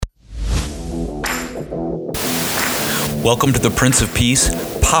Welcome to the Prince of Peace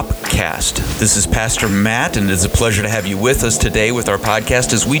Popcast. This is Pastor Matt, and it's a pleasure to have you with us today with our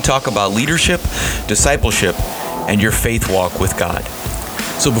podcast as we talk about leadership, discipleship, and your faith walk with God.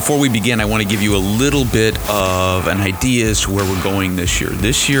 So before we begin, I want to give you a little bit of an idea as to where we're going this year.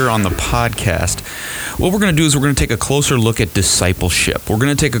 This year on the podcast, what we're going to do is we're going to take a closer look at discipleship. We're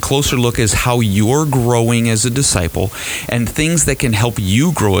going to take a closer look at how you're growing as a disciple and things that can help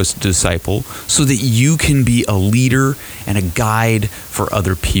you grow as a disciple so that you can be a leader and a guide for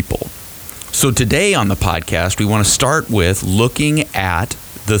other people. So today on the podcast, we want to start with looking at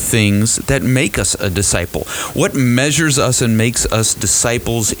the things that make us a disciple. What measures us and makes us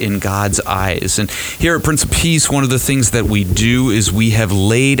disciples in God's eyes? And here at Prince of Peace, one of the things that we do is we have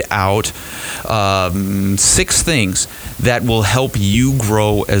laid out 6 things that will help you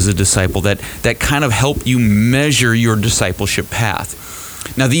grow as a disciple, that kind of help you measure your discipleship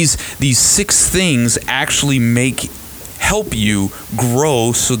path. Now, these 6 things actually help you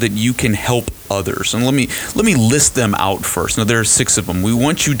grow so that you can help others. And let me list them out first. Now, there are 6 of them. We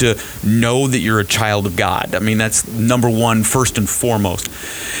want you to know that you're a child of God. I mean, that's number 1, first and foremost.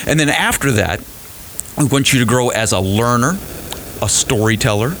 And then after that, we want you to grow as a learner, a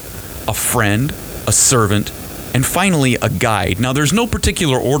storyteller, a friend, a servant, and finally, a guide. Now, there's no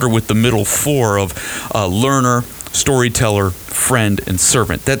particular order with the middle 4 of learner, storyteller, friend, and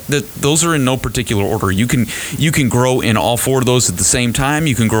servant. Those are in no particular order. You can grow in all 4 of those at the same time.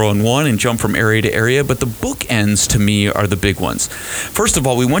 You can grow in one and jump from area to area, but the bookends to me are the big ones. First of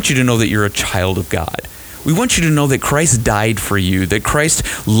all, we want you to know that you're a child of God. We want you to know that Christ died for you, that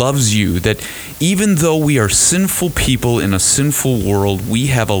Christ loves you, that even though we are sinful people in a sinful world, we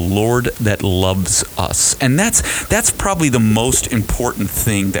have a Lord that loves us. And that's probably the most important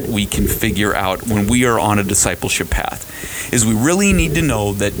thing that we can figure out when we are on a discipleship path, is we really need to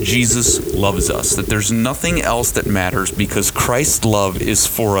know that Jesus loves us, that there's nothing else that matters because Christ's love is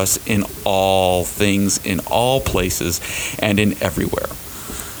for us in all things, in all places, and in everywhere.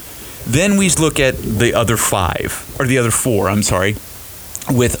 Then we look at the other 4,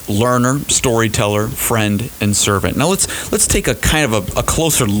 with learner, storyteller, friend, and servant. Now let's take a kind of a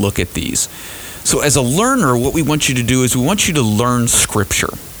closer look at these. So as a learner, what we want you to do is we want you to learn Scripture.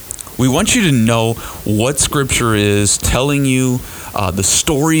 We want you to know what Scripture is telling you, the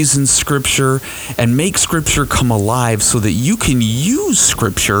stories in Scripture, and make Scripture come alive so that you can use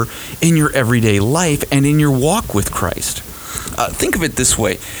Scripture in your everyday life and in your walk with Christ. Think of it this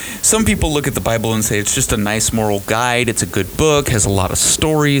way. Some people look at the Bible and say it's just a nice moral guide, it's a good book, has a lot of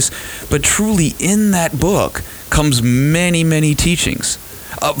stories, but truly in that book comes many, many teachings.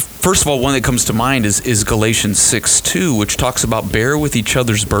 First of all, one that comes to mind is Galatians 6:2, which talks about bear with each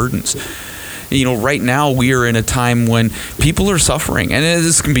other's burdens. You know, right now we are in a time when people are suffering, and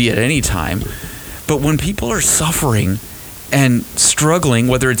this can be at any time, but when people are suffering and struggling,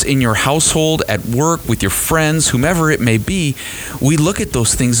 whether it's in your household, at work, with your friends, whomever it may be, we look at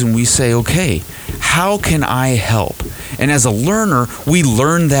those things and we say, okay, how can I help? And as a learner, we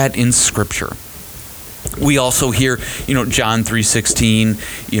learn that in Scripture. We also hear, John 3:16,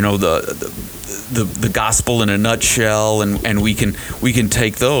 the gospel in a nutshell, and we can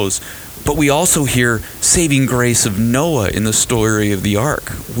take those. But we also hear saving grace of Noah in the story of the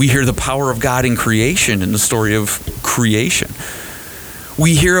ark. We hear the power of God in creation in the story of creation.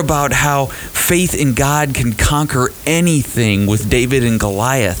 We hear about how faith in God can conquer anything with David and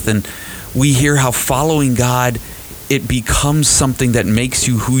Goliath. And we hear how following God, it becomes something that makes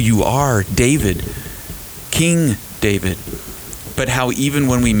you who you are, David, King David. But how even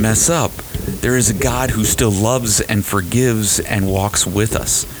when we mess up, there is a God who still loves and forgives and walks with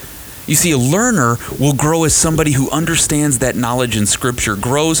us. You see, a learner will grow as somebody who understands that knowledge in Scripture,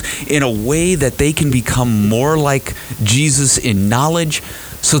 grows in a way that they can become more like Jesus in knowledge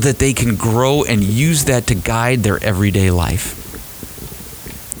so that they can grow and use that to guide their everyday life.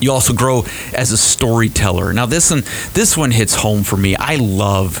 You also grow as a storyteller. Now, this one hits home for me. I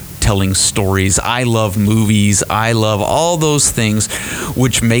love telling stories. I love movies. I love all those things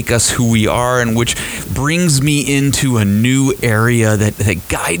which make us who we are and which brings me into a new area that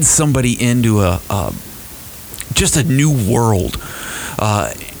guides somebody into just a new world.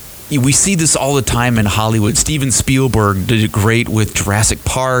 We see this all the time in Hollywood. Steven Spielberg did it great with Jurassic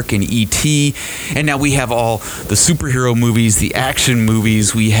Park and E.T. And now we have all the superhero movies, the action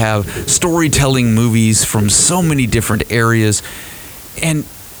movies. We have storytelling movies from so many different areas. And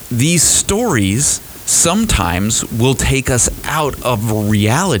these stories sometimes will take us out of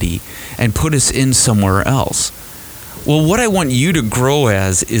reality and put us in somewhere else. Well, what I want you to grow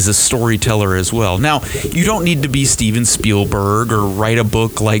as is a storyteller as well. Now, you don't need to be Steven Spielberg or write a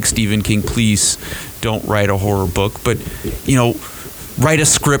book like Stephen King. Please don't write a horror book, but, write a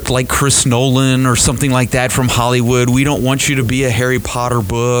script like Chris Nolan or something like that from Hollywood. We don't want you to be a Harry Potter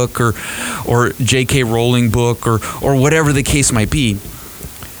book or J.K. Rowling book or whatever the case might be.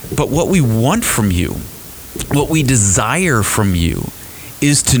 But what we want from you, what we desire from you,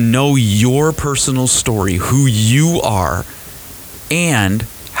 is to know your personal story, who you are, and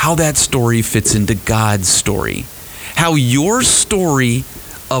how that story fits into God's story. How your story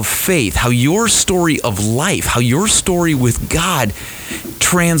of faith, how your story of life, how your story with God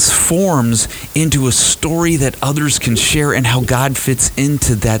transforms into a story that others can share, and how God fits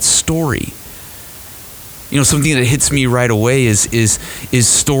into that story. Something that hits me right away is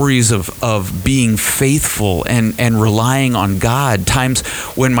stories of being faithful and relying on God. Times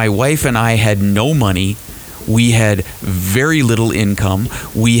when my wife and I had no money, we had very little income,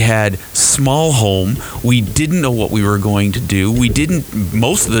 we had small home, we didn't know what we were going to do, we didn't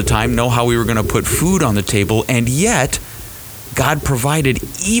most of the time know how we were going to put food on the table, and yet God provided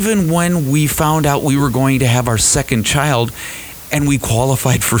even when we found out we were going to have our second child and we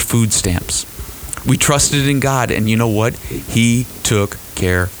qualified for food stamps. We trusted in God, and you know what? He took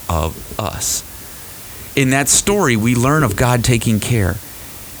care of us. In that story, we learn of God taking care.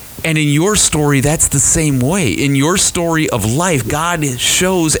 And in your story, that's the same way. In your story of life, God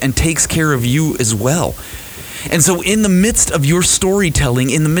shows and takes care of you as well. And so in the midst of your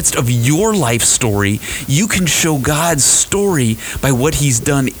storytelling, in the midst of your life story, you can show God's story by what He's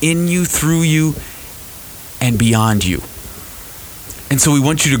done in you, through you, and beyond you. And so we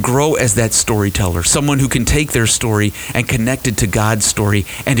want you to grow as that storyteller, someone who can take their story and connect it to God's story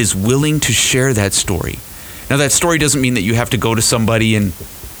and is willing to share that story. Now, that story doesn't mean that you have to go to somebody and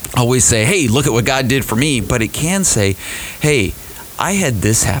always say, hey, look at what God did for me. But it can say, hey, I had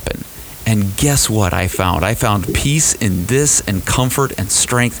this happen. And guess what I found? I found peace in this and comfort and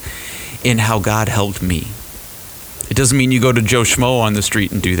strength in how God helped me. It doesn't mean you go to Joe Schmo on the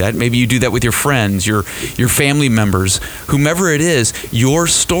street and do that. Maybe you do that with your friends, your family members, whomever it is. Your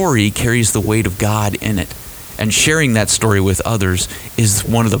story carries the weight of God in it. And sharing that story with others is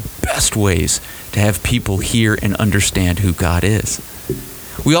one of the best ways to have people hear and understand who God is.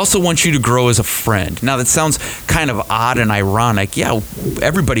 We also want you to grow as a friend. Now, that sounds kind of odd and ironic. Yeah,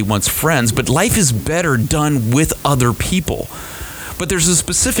 everybody wants friends, but life is better done with other people. But there's a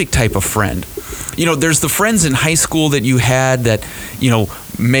specific type of friend. There's the friends in high school that you had that,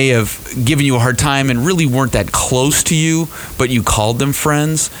 may have given you a hard time and really weren't that close to you, but you called them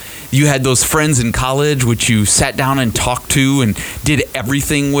friends. You had those friends in college which you sat down and talked to and did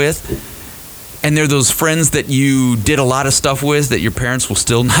everything with. And there are those friends that you did a lot of stuff with that your parents will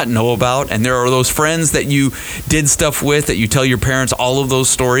still not know about. And there are those friends that you did stuff with that you tell your parents all of those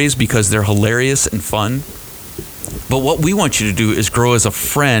stories because they're hilarious and fun. But what we want you to do is grow as a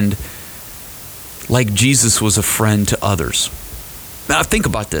friend like Jesus was a friend to others. Now think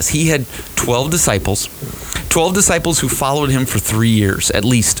about this. He had 12 disciples who followed him for 3 years, at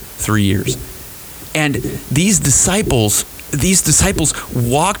least 3 years. And these disciples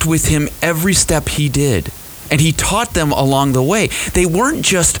walked with him every step he did. And he taught them along the way. They weren't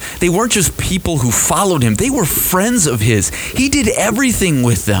just people who followed him. They were friends of his. He did everything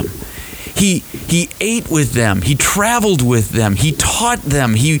with them. He ate with them. He traveled with them. He taught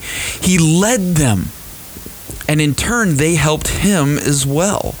them. He led them. And in turn, they helped him as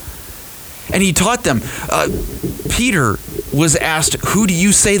well. And he taught them. Peter was asked, who do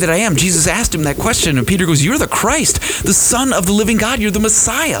you say that I am? Jesus asked him that question. And Peter goes, you're the Christ, the Son of the living God. You're the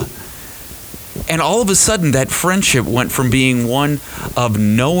Messiah. And all of a sudden, that friendship went from being one of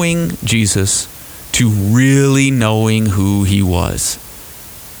knowing Jesus to really knowing who he was.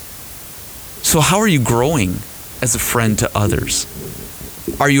 So how are you growing as a friend to others?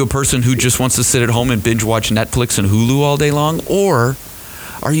 Are you a person who just wants to sit at home and binge watch Netflix and Hulu all day long? Or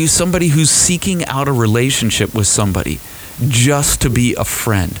are you somebody who's seeking out a relationship with somebody just to be a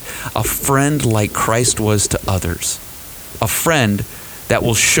friend like Christ was to others, a friend that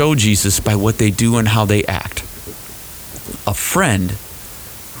will show Jesus by what they do and how they act, a friend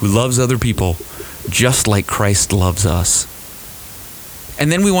who loves other people just like Christ loves us?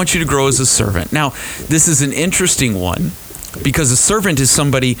 And then we want you to grow as a servant. Now, this is an interesting one because a servant is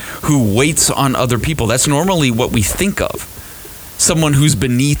somebody who waits on other people. That's normally what we think of. Someone who's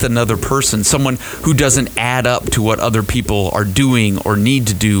beneath another person, someone who doesn't add up to what other people are doing or need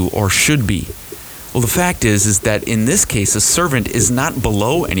to do or should be. Well, the fact is that in this case, a servant is not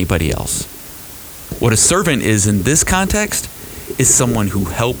below anybody else. What a servant is in this context is someone who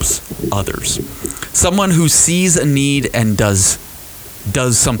helps others. Someone who sees a need and does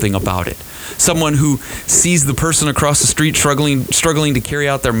something about it. Someone who sees the person across the street struggling to carry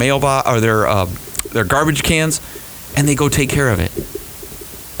out their mailbox or their garbage cans, and they go take care of it.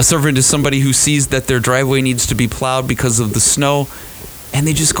 A servant is somebody who sees that their driveway needs to be plowed because of the snow, and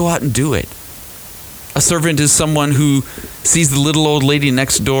they just go out and do it. A servant is someone who sees the little old lady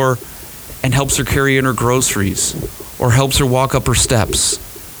next door and helps her carry in her groceries or helps her walk up her steps.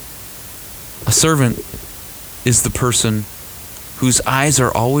 A servant is the person whose eyes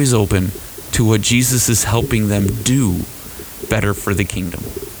are always open to what Jesus is helping them do better for the kingdom.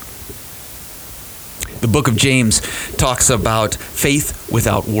 The book of James talks about faith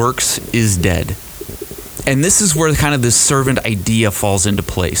without works is dead. And this is where kind of this servant idea falls into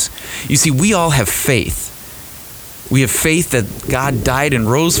place. You see, we all have faith. We have faith that God died and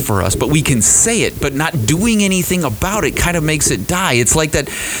rose for us, but we can say it, but not doing anything about it kind of makes it die. It's like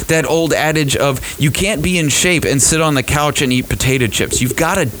that old adage of you can't be in shape and sit on the couch and eat potato chips. You've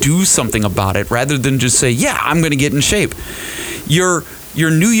got to do something about it rather than just say, yeah, I'm going to get in shape. Your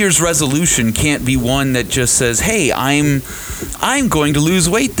New Year's resolution can't be one that just says, hey, I'm going to lose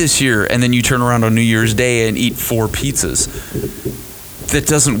weight this year, and then you turn around on New Year's Day and eat 4 pizzas. That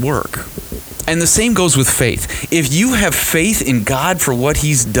doesn't work. And the same goes with faith. If you have faith in God for what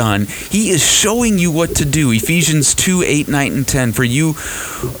he's done, he is showing you what to do. Ephesians 2, 8, 9, and 10. For you,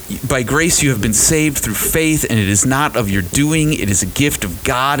 by grace, you have been saved through faith, and it is not of your doing. It is a gift of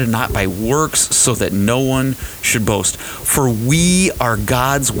God and not by works, so that no one should boast. For we are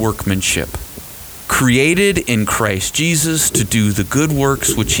God's workmanship, created in Christ Jesus to do the good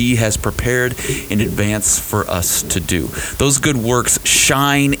works which he has prepared in advance for us to do. Those good works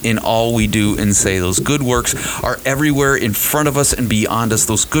shine in all we do and say. Those good works are everywhere in front of us and beyond us.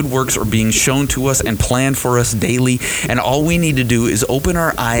 Those good works are being shown to us and planned for us daily, and all we need to do is open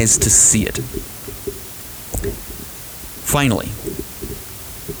our eyes to see it. Finally,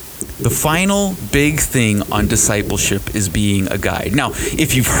 the final big thing on discipleship is being a guide. Now,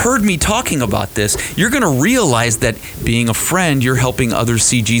 if you've heard me talking about this, you're going to realize that being a friend, you're helping others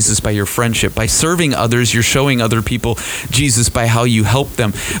see Jesus by your friendship. By serving others, you're showing other people Jesus by how you help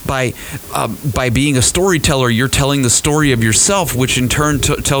them. By being a storyteller, you're telling the story of yourself, which in turn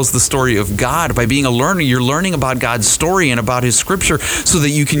tells the story of God. By being a learner, you're learning about God's story and about his scripture so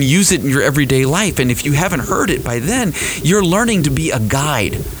that you can use it in your everyday life. And if you haven't heard it by then, you're learning to be a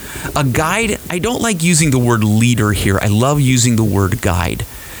guide. A guide, I don't like using the word leader here. I love using the word guide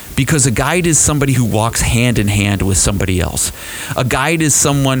because a guide is somebody who walks hand in hand with somebody else. A guide is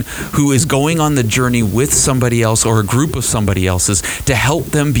someone who is going on the journey with somebody else or a group of somebody else's to help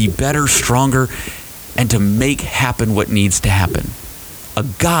them be better, stronger, and to make happen what needs to happen. A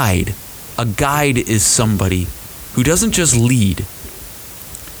guide is somebody who doesn't just lead.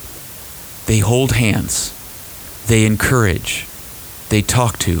 They hold hands. They encourage. They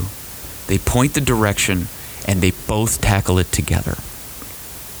talk to, they point the direction, and they both tackle it together.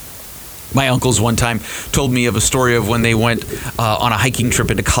 My uncles one time told me of a story of when they went on a hiking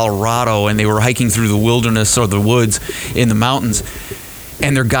trip into Colorado, and they were hiking through the wilderness or the woods in the mountains,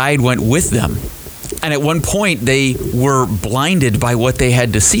 and their guide went with them. And at one point, they were blinded by what they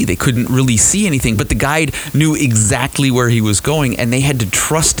had to see. They couldn't really see anything, but the guide knew exactly where he was going, and they had to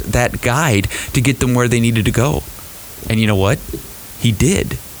trust that guide to get them where they needed to go. And you know what? He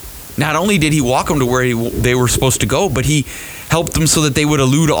did. Not only did he walk them to where they were supposed to go, but he helped them so that they would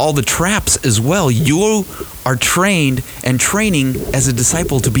elude all the traps as well. You are trained and training as a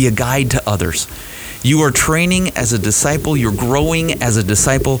disciple to be a guide to others. You are training as a disciple, you're growing as a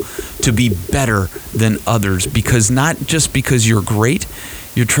disciple to be better than others, because not just because you're great,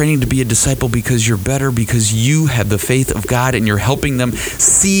 you're training to be a disciple because you're better, because you have the faith of God and you're helping them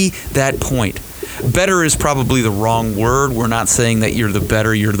see that point. Better is probably the wrong word. We're not saying that you're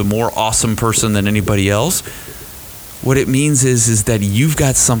the more awesome person than anybody else. What it means is that you've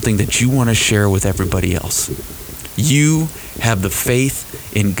got something that you want to share with everybody else. You have the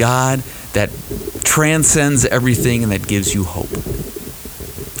faith in God that transcends everything and that gives you hope.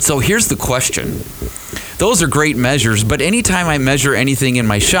 So here's the question. Those are great measures, but anytime I measure anything in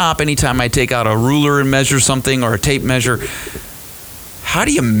my shop, anytime I take out a ruler and measure something or a tape measure, how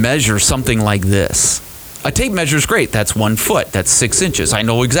do you measure something like this? A tape measure is great. That's 1 foot. That's 6 inches. I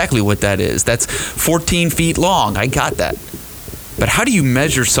know exactly what that is. That's 14 feet long. I got that. But how do you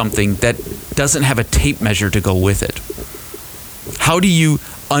measure something that doesn't have a tape measure to go with it? How do you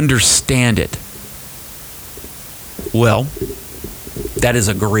understand it? Well, that is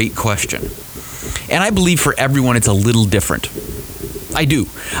a great question. And I believe for everyone it's a little different. I do.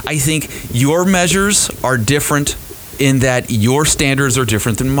 I think your measures are different in that your standards are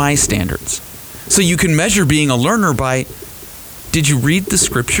different than my standards. So you can measure being a learner by, did you read the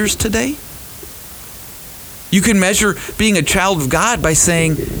scriptures today? You can measure being a child of God by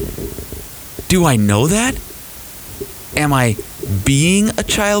saying, do I know that? Am I being a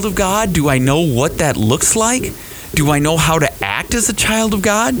child of God? Do I know what that looks like? Do I know how to act as a child of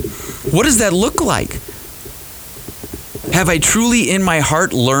God? What does that look like? Have I truly in my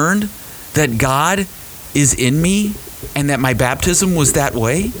heart learned that God is in me and that my baptism was that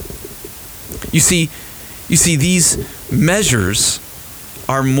way? You see, these measures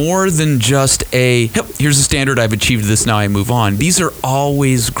are more than just here's a standard, I've achieved this, now I move on. These are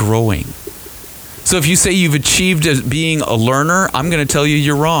always growing. So if you say you've achieved as being a learner, I'm going to tell you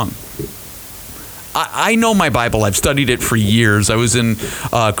you're wrong. I know my Bible. I've studied it for years. I was in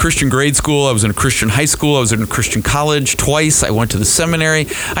Christian grade school. I was in a Christian high school. I was in a Christian college twice. I went to the seminary.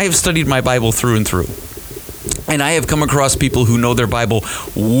 I have studied my Bible through and through. And I have come across people who know their Bible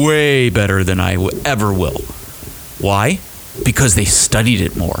way better than I ever will. Why? Because they studied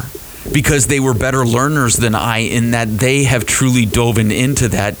it more. Because they were better learners than I in that they have truly dove into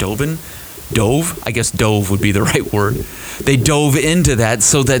that. Dove? I guess dove would be the right word. They dove into that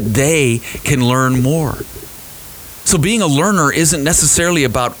so that they can learn more. So being a learner isn't necessarily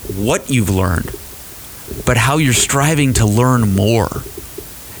about what you've learned, but how you're striving to learn more.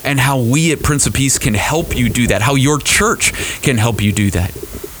 And how we at Prince of Peace can help you do that. How your church can help you do that.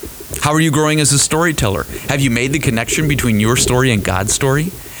 How are you growing as a storyteller? Have you made the connection between your story and God's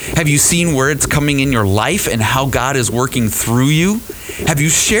story? Have you seen where it's coming in your life and how God is working through you? Have you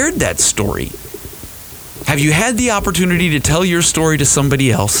shared that story? Have you had the opportunity to tell your story to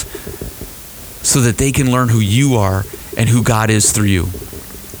somebody else so that they can learn who you are and who God is through you?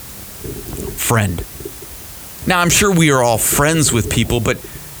 Friend. Now, I'm sure we are all friends with people, but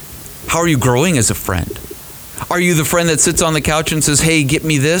how are you growing as a friend? Are you the friend that sits on the couch and says, hey, get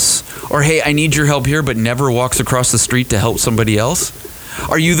me this? Or, hey, I need your help here, but never walks across the street to help somebody else?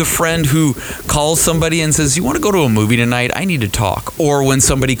 Are you the friend who calls somebody and says, you want to go to a movie tonight? I need to talk. Or when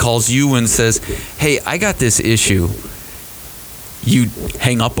somebody calls you and says, hey, I got this issue, you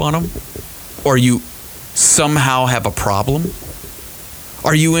hang up on them? Or you somehow have a problem?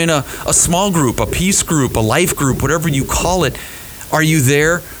 Are you in a small group, a peace group, a life group, whatever you call it? Are you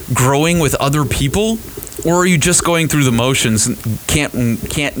there growing with other people? Or are you just going through the motions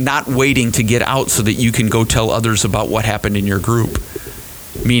and not waiting to get out so that you can go tell others about what happened in your group?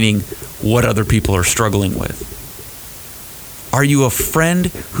 Meaning what other people are struggling with. Are you a friend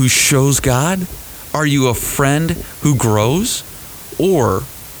who shows God? Are you a friend who grows? Or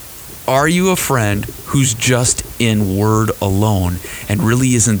are you a friend who's just in word alone and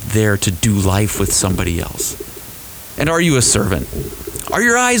really isn't there to do life with somebody else? And are you a servant? Are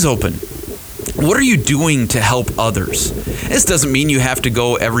your eyes open? What are you doing to help others? This doesn't mean you have to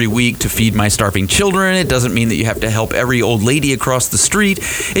go every week to feed my starving children. It doesn't mean that you have to help every old lady across the street.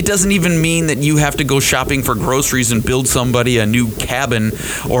 It doesn't even mean that you have to go shopping for groceries and build somebody a new cabin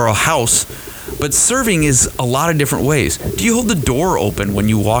or a house. But serving is a lot of different ways. Do you hold the door open when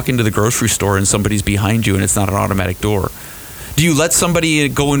you walk into the grocery store and somebody's behind you and it's not an automatic door? Do you let somebody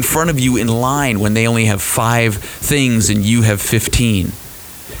go in front of you in line when they only have 5 things and you have 15?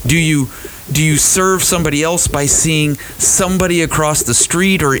 Do you serve somebody else by seeing somebody across the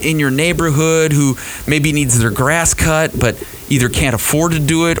street or in your neighborhood who maybe needs their grass cut but either can't afford to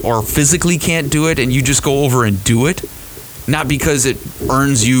do it or physically can't do it, and you just go over and do it? Not because it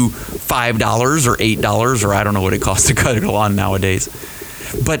earns you $5 or $8 or I don't know what it costs to cut a lawn nowadays.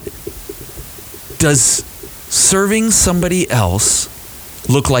 But does serving somebody else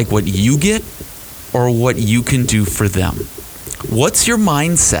look like what you get or what you can do for them? What's your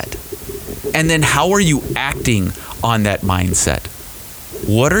mindset? And then how are you acting on that mindset?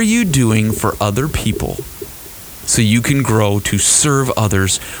 What are you doing for other people so you can grow to serve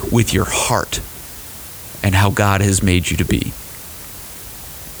others with your heart and how God has made you to be?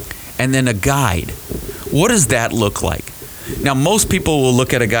 And then a guide. What does that look like? Now, most people will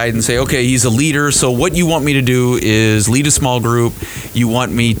look at a guide and say, okay, he's a leader, so what you want me to do is lead a small group. You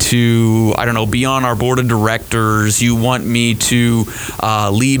want me to, be on our board of directors. You want me to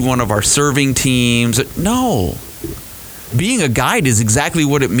lead one of our serving teams. No. Being a guide is exactly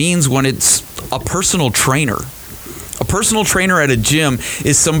what it means when it's a personal trainer. A personal trainer at a gym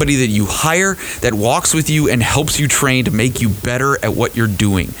is somebody that you hire that walks with you and helps you train to make you better at what you're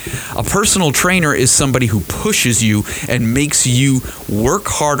doing. A personal trainer is somebody who pushes you and makes you work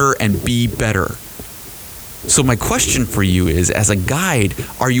harder and be better. So my question for you is, as a guide,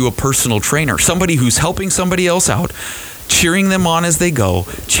 are you a personal trainer? Somebody who's helping somebody else out cheering them on as they go,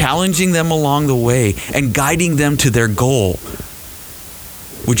 challenging them along the way, and guiding them to their goal,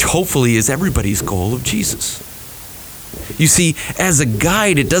 which hopefully is everybody's goal of Jesus. You see, as a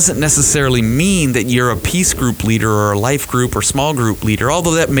guide, it doesn't necessarily mean that you're a peace group leader or a life group or small group leader,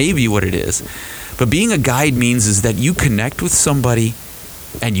 although that may be what it is. But being a guide means is that you connect with somebody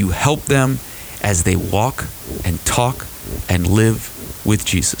and you help them as they walk and talk and live with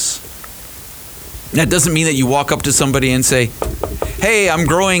Jesus. That doesn't mean that you walk up to somebody and say, hey, I'm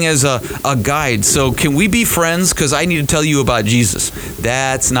growing as a guide, so can we be friends because I need to tell you about Jesus?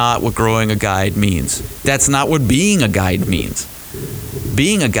 That's not what growing a guide means. That's not what being a guide means.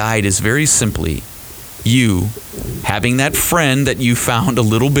 Being a guide is very simply you having that friend that you found a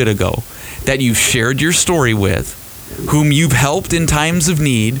little bit ago, that you've shared your story with, whom you've helped in times of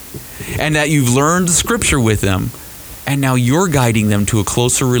need, and that you've learned Scripture with them, and now you're guiding them to a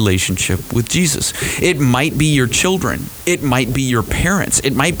closer relationship with Jesus. It might be your children. It might be your parents.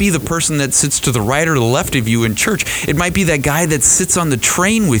 It might be the person that sits to the right or the left of you in church. It might be that guy that sits on the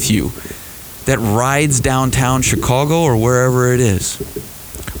train with you that rides downtown Chicago or wherever it is.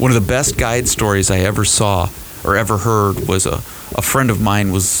 One of the best guide stories I ever saw or ever heard was a friend of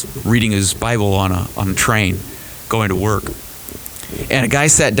mine was reading his Bible on a train going to work. And a guy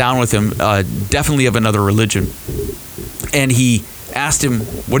sat down with him, definitely of another religion. And he asked him,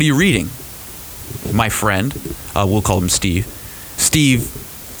 what are you reading? My friend, we'll call him Steve.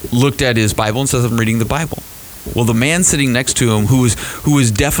 Steve looked at his Bible and says, I'm reading the Bible. Well, the man sitting next to him, who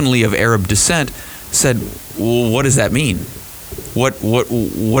was definitely of Arab descent, said, well, what does that mean? What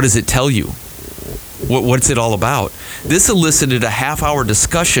does it tell you? What's it all about? This elicited a half-hour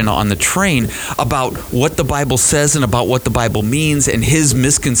discussion on the train about what the Bible says and about what the Bible means and his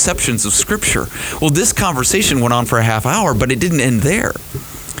misconceptions of Scripture. Well, this conversation went on for a half hour, but it didn't end there.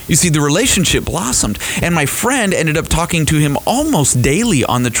 You see, the relationship blossomed, and my friend ended up talking to him almost daily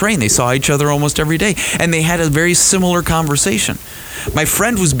on the train. They saw each other almost every day, and they had a very similar conversation. My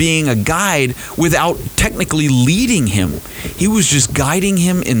friend was being a guide without technically leading him. He was just guiding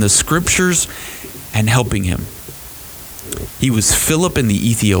him in the Scriptures and helping him. He was Philip and the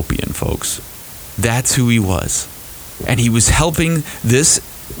Ethiopian, folks. That's who he was. And he was helping this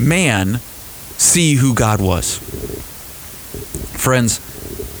man see who God was. Friends,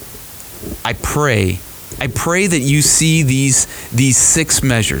 I pray that you see these 6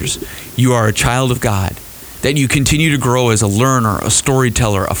 measures. You are a child of God, that you continue to grow as a learner, a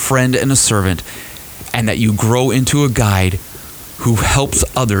storyteller, a friend, and a servant, and that you grow into a guide who helps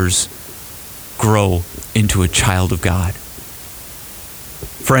others grow into a child of God.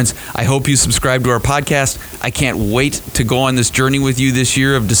 Friends, I hope you subscribe to our podcast. I can't wait to go on this journey with you this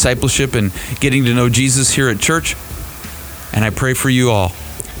year of discipleship and getting to know Jesus here at church. And I pray for you all.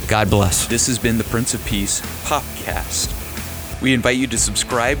 God bless. This has been the Prince of Peace Popcast. We invite you to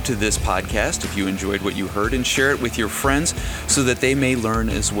subscribe to this podcast if you enjoyed what you heard and share it with your friends so that they may learn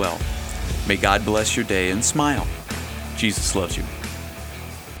as well. May God bless your day and smile. Jesus loves you.